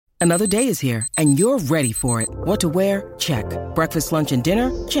Another day is here, and you're ready for it. What to wear? Check. Breakfast, lunch, and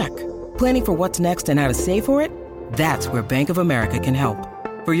dinner? Check. Planning for what's next and how to save for it? That's where Bank of America can help.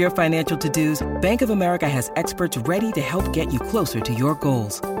 For your financial to-dos, Bank of America has experts ready to help get you closer to your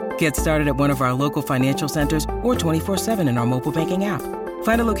goals. Get started at one of our local financial centers or 24/7 in our mobile banking app.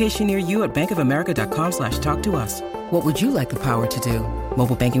 Find a location near you at bankofamerica.com/talktous. What would you like the power to do?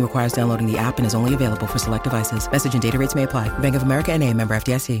 Mobile banking requires downloading the app and is only available for select devices. Message and data rates may apply. Bank of America N.A., member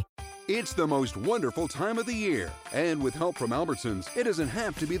FDIC. It's the most wonderful time of the year, and with help from Albertsons, it doesn't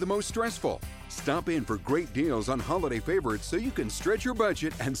have to be the most stressful. Stop in for great deals on holiday favorites so you can stretch your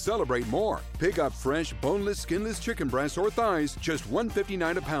budget and celebrate more. Pick up fresh, boneless, skinless chicken breasts or thighs, just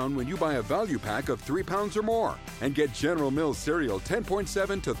 $1.59 a pound when you buy a value pack of 3 pounds or more. And get General Mills cereal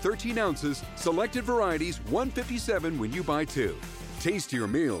 10.7 to 13 ounces, selected varieties $1.57 when you buy 2. Tastier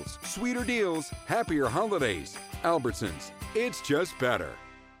meals, sweeter deals, happier holidays. Albertsons, it's just better.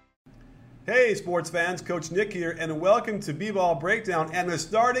 Hey sports fans, Coach Nick here, and welcome to B-Ball Breakdown and the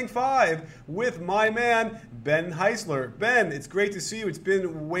starting five with my man, Ben Heisler. Ben, it's great to see you. It's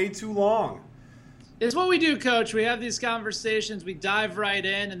been way too long. It's what we do, Coach. We have these conversations, we dive right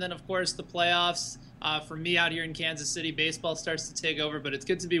in, and then, of course, the playoffs. For me out here in Kansas City, baseball starts to take over, but it's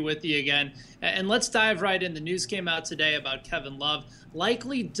good to be with you again. And let's dive right in. The news came out today about Kevin Love,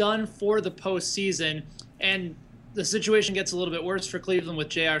 likely done for the postseason, and the situation gets a little bit worse for Cleveland with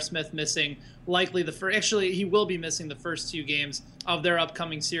J.R. Smith missing likely he will be missing the first 2 games of their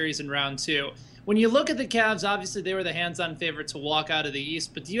upcoming series in round 2. When you look at the Cavs, obviously they were the hands-on favorite to walk out of the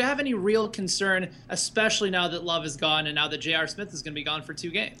East, but do you have any real concern, especially now that Love is gone and now that J.R. Smith is going to be gone for 2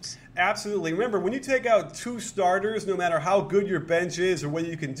 games? Absolutely. Remember, when you take out 2 starters, no matter how good your bench is or what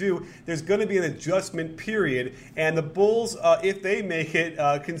you can do, there's going to be an adjustment period. And the Bulls, if they make it,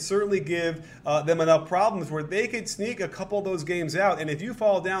 can certainly give them enough problems where they could sneak a couple of those games out. And if you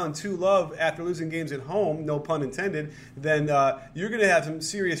fall down 2 Love after losing games at home, no pun intended, then you're going to have some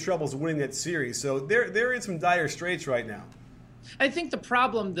serious troubles winning that series. So they're in some dire straits right now. I think the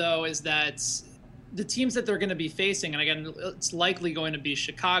problem, though, is that the teams that they're going to be facing, and again, it's likely going to be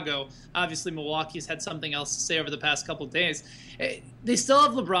Chicago. Obviously, Milwaukee's had something else to say over the past couple of days. They still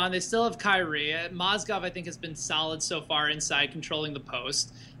have LeBron. They still have Kyrie. Mozgov, I think, has been solid so far inside, controlling the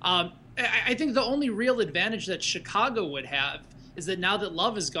post. I think the only real advantage that Chicago would have is that now that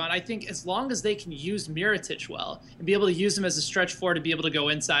Love is gone, I think as long as they can use Mirotic well and be able to use him as a stretch four to be able to go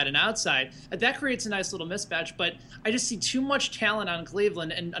inside and outside, that creates a nice little mismatch. But I just see too much talent on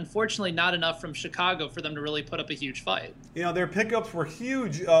Cleveland and unfortunately not enough from Chicago for them to really put up a huge fight. You know, their pickups were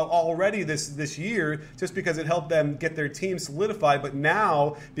huge already this year just because it helped them get their team solidified. But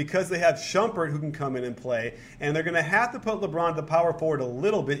now, because they have Shumpert who can come in and play, and they're going to have to put LeBron at the power forward a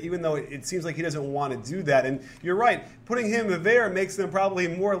little bit, even though it seems like he doesn't want to do that. And you're right, putting him there makes them probably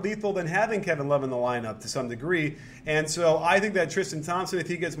more lethal than having Kevin Love in the lineup to some degree. And so I think that Tristan Thompson, if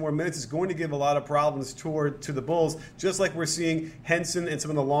he gets more minutes, is going to give a lot of problems to the Bulls, just like we're seeing Henson and some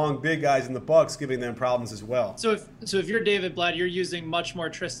of the long, big guys in the Bucks giving them problems as well. So if you're David Blatt, you're using much more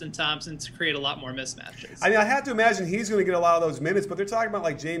Tristan Thompson to create a lot more mismatches. I mean, I have to imagine he's going to get a lot of those minutes, but they're talking about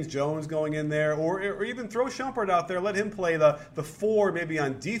like James Jones going in there, or even throw Shumpert out there, let him play the four maybe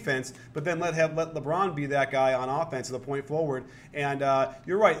on defense, but then let LeBron be that guy on offense, the point forward. And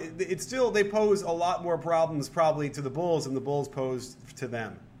you're right, it's still, they pose a lot more problems probably to the Bulls than the Bulls pose to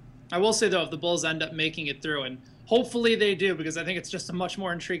them. I will say, though, if the Bulls end up making it through, and hopefully they do, because I think it's just a much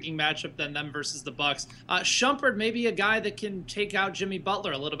more intriguing matchup than them versus the Bucks. Shumpert may be a guy that can take out Jimmy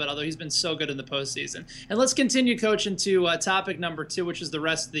Butler a little bit, although he's been so good in the postseason. And let's continue, Coach, into topic number 2, which is the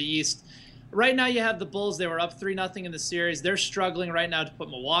rest of the East. Right now you have the Bulls. They were up 3-0 in the series. They're struggling right now to put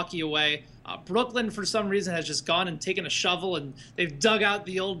Milwaukee away. Brooklyn, for some reason, has just gone and taken a shovel, and they've dug out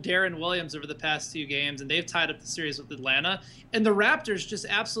the old Darren Williams over the past 2 games, and they've tied up the series with Atlanta. And the Raptors just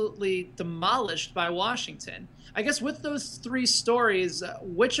absolutely demolished by Washington. I guess with those 3 stories,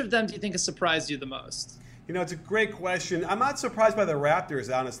 which of them do you think has surprised you the most? You know, it's a great question. I'm not surprised by the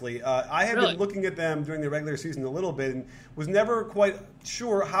Raptors, honestly. I had been looking at them during the regular season a little bit and was never quite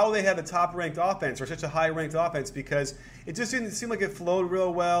sure how they had a top-ranked offense or such a high-ranked offense, because it just didn't seem like it flowed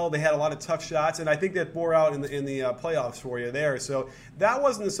real well. They had a lot of tough shots, and I think that bore out in the playoffs for you there. So that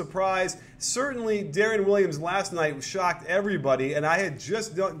wasn't a surprise. Certainly, Darren Williams last night shocked everybody, and I had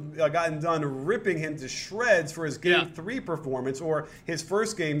just gotten done ripping him to shreds for his Game 3 performance, or his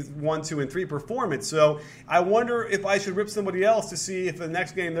first Game 1, 2, and 3 performance. So I wonder if I should rip somebody else to see if the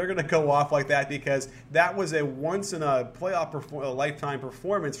next game they're going to go off like that, because that was a once-in-a-playoff lifetime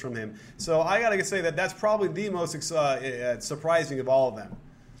performance from him. So I got to say that that's probably the most surprising of all of them.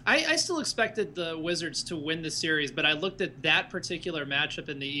 I still expected the Wizards to win the series, but I looked at that particular matchup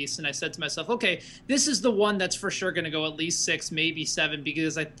in the East and I said to myself, okay, this is the one that's for sure going to go at least 6, maybe 7,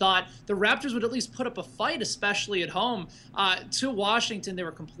 because I thought the Raptors would at least put up a fight, especially at home. To Washington, they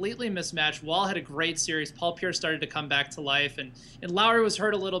were completely mismatched. Wall had a great series. Paul Pierce started to come back to life, and Lowry was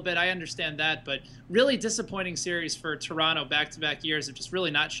hurt a little bit. I understand that, but really disappointing series for Toronto back-to-back years of just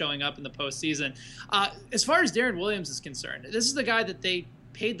really not showing up in the postseason. As far as Deron Williams is concerned, this is the guy that they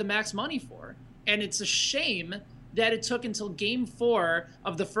paid the max money for. And it's a shame that it took until game 4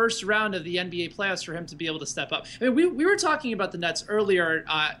 of the first round of the NBA playoffs for him to be able to step up. I mean, we were talking about the Nets earlier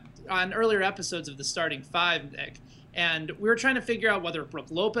on earlier episodes of the starting 5, Nick, and we were trying to figure out whether Brook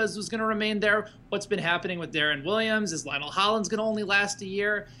Lopez was going to remain there, what's been happening with Deron Williams, is Lionel Hollins going to only last a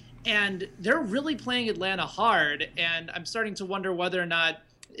year? And they're really playing Atlanta hard, and I'm starting to wonder whether or not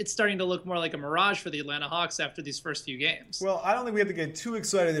it's starting to look more like a mirage for the Atlanta Hawks after these first few games. Well, I don't think we have to get too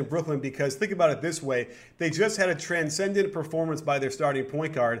excited in Brooklyn, because think about it this way. They just had a transcendent performance by their starting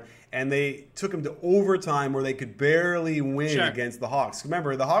point guard, and they took them to overtime where they could barely win against the Hawks.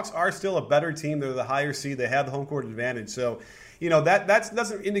 Remember, the Hawks are still a better team. They're the higher seed. They have the home court advantage. So, that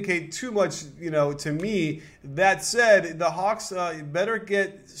doesn't indicate too much, to me. That said, the Hawks better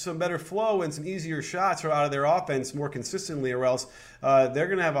get some better flow and some easier shots out of their offense more consistently, or else they're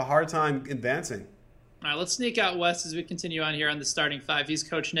going to have a hard time advancing. All right, let's sneak out west as we continue on here on the starting 5. He's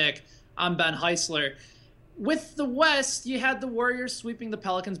Coach Nick. I'm Ben Heisler. With the West, you had the Warriors sweeping the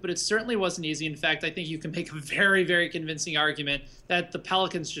Pelicans, but it certainly wasn't easy. In fact, I think you can make a very, very convincing argument that the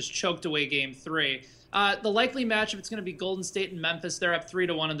Pelicans just choked away Game 3. The likely matchup, it's going to be Golden State and Memphis. They're up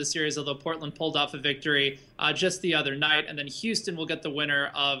 3-1 in the series, although Portland pulled off a victory just the other night. And then Houston will get the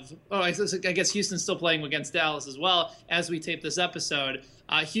winner of, I guess Houston's still playing against Dallas as well as we tape this episode.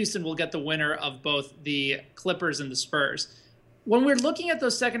 Houston will get the winner of both the Clippers and the Spurs. When we're looking at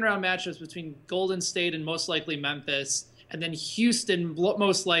those second-round matchups between Golden State and most likely Memphis, and then Houston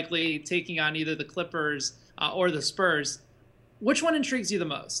most likely taking on either the Clippers or the Spurs, which one intrigues you the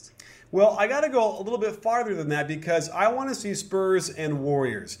most? Well, I got to go a little bit farther than that, because I want to see Spurs and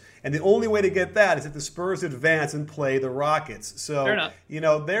Warriors. And the only way to get that is if the Spurs advance and play the Rockets. So,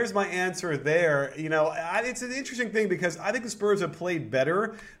 there's my answer there. It's an interesting thing, because I think the Spurs have played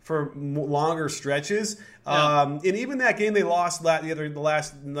better for longer stretches. Yeah. And even that game they lost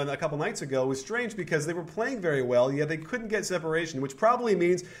a couple nights ago was strange, because they were playing very well, yet they couldn't get separation, which probably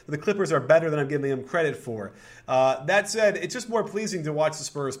means that the Clippers are better than I'm giving them credit for. That said, it's just more pleasing to watch the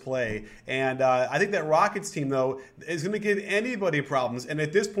Spurs play. And I think that Rockets team, though, is going to give anybody problems. And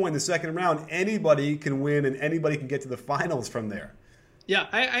at this point in the second round, anybody can win and anybody can get to the finals from there. Yeah,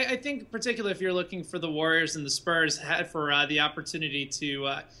 I think particularly if you're looking for the Warriors and the Spurs for the opportunity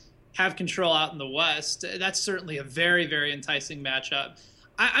to have control out in the West, that's certainly a very, very enticing matchup.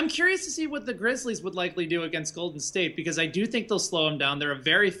 I'm curious to see what the Grizzlies would likely do against Golden State, because I do think they'll slow them down. They're a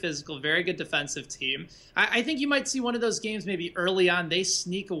very physical, very good defensive team. I think you might see one of those games maybe early on. They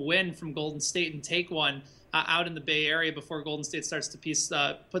sneak a win from Golden State and take one out in the Bay Area before Golden State starts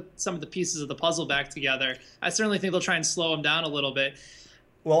to put some of the pieces of the puzzle back together. I certainly think they'll try and slow them down a little bit.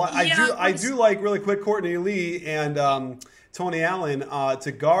 Well, I do like, really quick, Courtney Lee and Tony Allen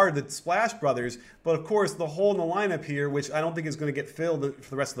to guard the Splash Brothers. But, of course, the hole in the lineup here, which I don't think is going to get filled for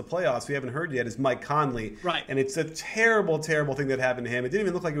the rest of the playoffs, we haven't heard yet, is Mike Conley. Right. And it's a terrible, terrible thing that happened to him. It didn't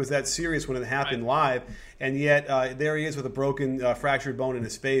even look like it was that serious when it happened live. And yet there he is with a broken, fractured bone in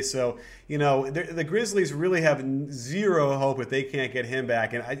his face. So, the Grizzlies really have zero hope if they can't get him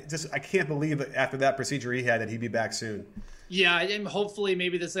back. And I can't believe that after that procedure he had that he'd be back soon. Yeah, and hopefully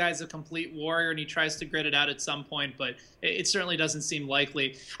maybe this guy's a complete warrior and he tries to grit it out at some point, but it certainly doesn't seem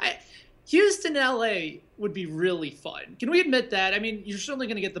likely. Houston, LA would be really fun. Can we admit that? I mean, you're certainly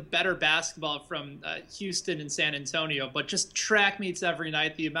going to get the better basketball from Houston and San Antonio, but just track meets every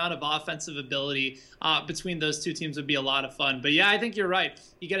night. The amount of offensive ability between those two teams would be a lot of fun. But yeah, I think you're right.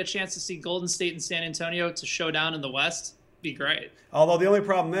 You get a chance to see Golden State and San Antonio to show down in the West. Be great. Although the only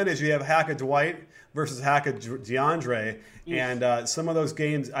problem then is you have Haka Dwight versus Haka DeAndre, and some of those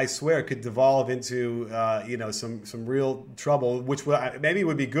games, I swear, could devolve into some real trouble, which maybe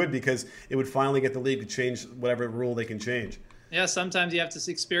would be good because it would finally get the league to change whatever rule they can change. Yeah, sometimes you have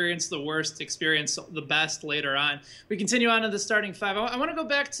to experience the worst, experience the best later on. We continue on to the starting 5. I want to go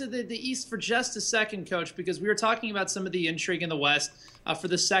back to the East for just a second, Coach, because we were talking about some of the intrigue in the West for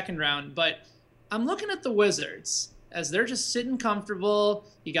the second round, but I'm looking at the Wizards as they're just sitting comfortable.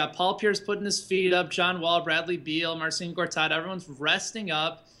 You got Paul Pierce putting his feet up, John Wall, Bradley Beal, Marcin Gortat, everyone's resting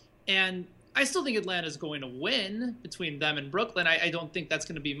up. And I still think Atlanta's going to win between them and Brooklyn. I don't think that's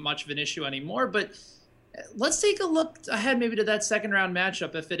going to be much of an issue anymore. But Let's take a look ahead maybe to that second round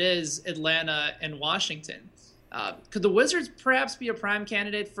matchup if it is Atlanta and Washington. Could the Wizards perhaps be a prime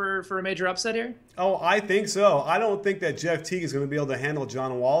candidate for a major upset here? Oh, I think so. I don't think that Jeff Teague is going to be able to handle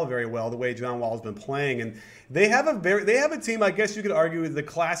John Wall very well the way John Wall has been playing. And they have a team, I guess you could argue, the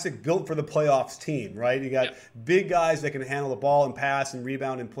classic built for the playoffs team, right? You got big guys that can handle the ball and pass and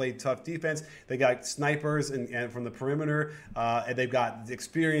rebound and play tough defense. They got snipers and from the perimeter, and they've got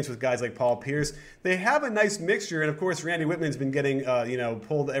experience with guys like Paul Pierce. They have a nice mixture, and of course, Randy Whitman's been getting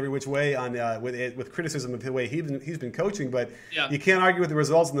pulled every which way on with criticism of the way he's been coaching. But you can't argue with the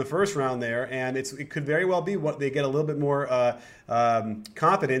results in the first round there, and it could very well be what they get a little bit more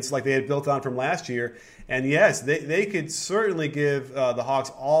confidence like they had built on from last year. And yes, they could certainly give the Hawks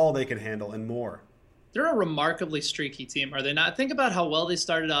all they can handle and more. They're a remarkably streaky team, are they not? Think about how well they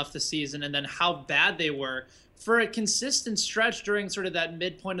started off the season and then how bad they were for a consistent stretch during sort of that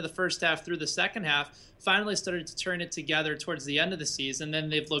midpoint of the first half through the second half. Finally started to turn it together towards the end of the season. Then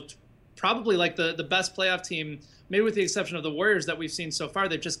they've looked probably like the best playoff team, maybe with the exception of the Warriors that we've seen so far.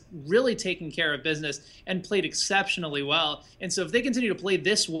 They've just really taken care of business and played exceptionally well. And so if they continue to play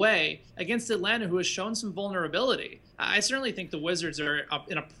this way against Atlanta, who has shown some vulnerability, I certainly think the Wizards are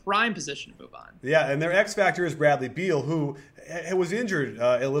in a prime position to move on. Yeah, and their X factor is Bradley Beal, who was injured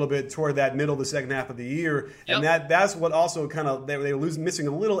a little bit toward that middle of the second half of the year. And that's what also kind of they were missing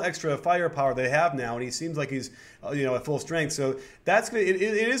a little extra firepower they have now, and he seems like he's at full strength. So that's it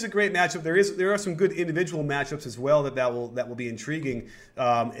is a great matchup. There are some good individual matchups as well that will be intriguing.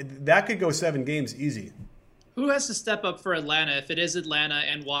 That could go 7 games easy. Who has to step up for Atlanta if it is Atlanta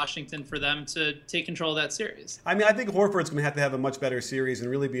and Washington for them to take control of that series? I mean, I think Horford's going to have a much better series and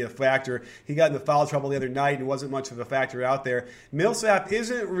really be a factor. He got into foul trouble the other night and wasn't much of a factor out there. Millsap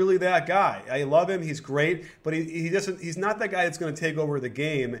isn't really that guy. I love him. He's great, but he's not that guy that's going to take over the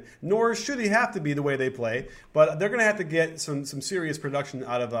game, nor should he have to be the way they play. But they're going to have to get some serious production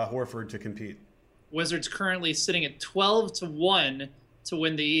out of Horford to compete. Wizards currently sitting at 12-1 to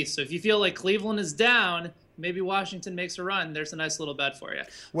win the East. So if you feel like Cleveland is down, maybe Washington makes a run. There's a nice little bet for you.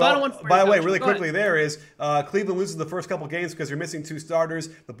 Well, by the way, really quickly there is Cleveland loses the first couple games because they're missing 2 starters.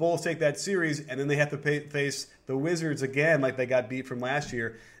 The Bulls take that series, and then they have to face the Wizards again like they got beat from last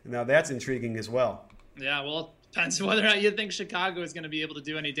year. Now that's intriguing as well. Yeah, well, it depends whether or not you think Chicago is going to be able to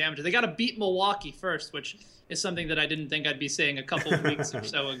do any damage. They got to beat Milwaukee first, which is something that I didn't think I'd be saying a couple of weeks or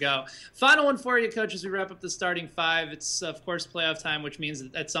so ago. Final one for you, Coach, as we wrap up the starting 5. It's, of course, playoff time, which means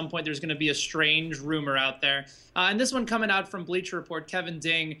that at some point there's going to be a strange rumor out there. And this one coming out from Bleacher Report, Kevin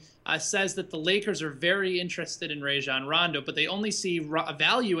Ding says that the Lakers are very interested in Rajon Rondo, but they only see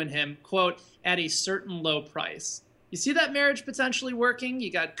value in him, quote, at a certain low price. You see that marriage potentially working?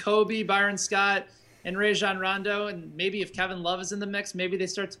 You got Kobe, Byron Scott, and Rajon Rondo, and maybe if Kevin Love is in the mix, maybe they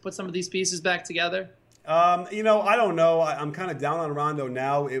start to put some of these pieces back together? I don't know. I'm kind of down on Rondo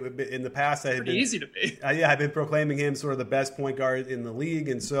now. In the past, I had been easy to be. I've been proclaiming him sort of the best point guard in the league,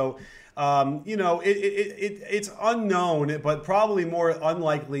 and so it's unknown, but probably more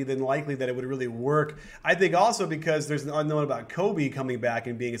unlikely than likely that it would really work. I think also because there's an unknown about Kobe coming back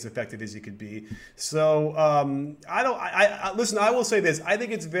and being as effective as he could be. So listen. I will say this: I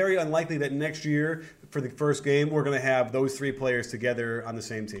think it's very unlikely that next year for the first game we're going to have those 3 players together on the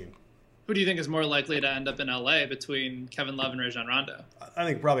same team. Who do you think is more likely to end up in LA between Kevin Love and Rajon Rondo? I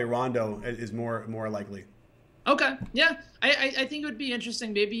think probably Rondo is more likely. Okay, yeah. I think it would be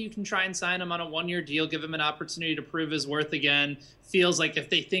interesting. Maybe you can try and sign him on a 1-year deal, give him an opportunity to prove his worth again. Feels like if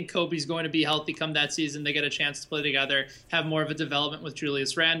they think Kobe's going to be healthy come that season, they get a chance to play together, have more of a development with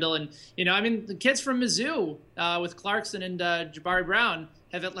Julius Randle. And, the kids from Mizzou with Clarkson and Jabari Brown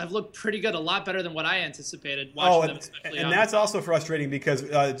have looked pretty good, a lot better than what I anticipated watching them. Especially and that's also frustrating because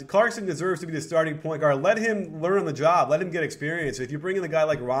Clarkson deserves to be the starting point guard. Let him learn on the job. Let him get experience. If you bring in a guy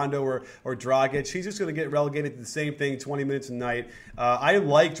like Rondo or Dragic, he's just going to get relegated to the same thing 20 minutes a night. I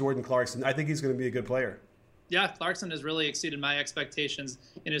like Jordan Clarkson. I think he's going to be a good player. Yeah, Clarkson has really exceeded my expectations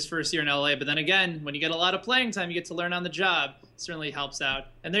in his first year in LA. But then again, when you get a lot of playing time, you get to learn on the job. It certainly helps out.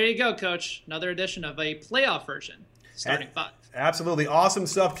 And there you go, Coach. Another edition of a playoff version. Starting 5. Absolutely. Awesome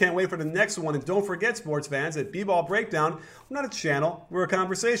stuff. Can't wait for the next one. And don't forget, sports fans, at B-Ball Breakdown, we're not a channel. We're a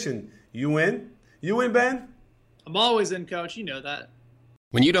conversation. You in? You in, Ben? I'm always in, Coach. You know that.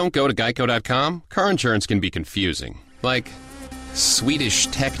 When you don't go to Geico.com, car insurance can be confusing. Like Swedish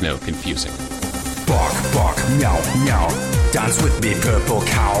techno confusing. Bark, bark, meow, meow. Dance with me, purple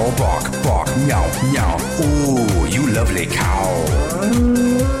cow. Bark, bark, meow, meow. Ooh, you lovely cow.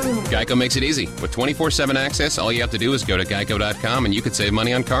 Geico makes it easy. With 24/7 access, all you have to do is go to Geico.com and you could save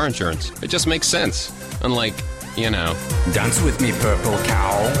money on car insurance. It just makes sense. Unlike, Dance with me, purple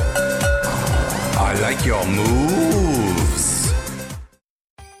cow. I like your moves.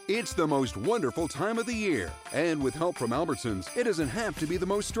 It's the most wonderful time of the year, and with help from Albertsons, it doesn't have to be the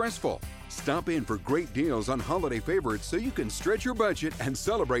most stressful. Stop in for great deals on holiday favorites so you can stretch your budget and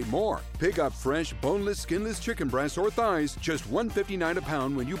celebrate more. Pick up fresh, boneless, skinless chicken breasts or thighs, just $1.59 a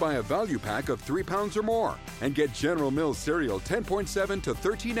pound when you buy a value pack of 3 pounds or more. And get General Mills cereal 10.7 to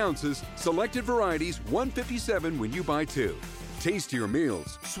 13 ounces, selected varieties $1.57 when you buy 2. Tastier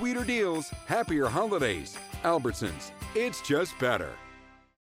meals, sweeter deals, happier holidays. Albertsons, it's just better.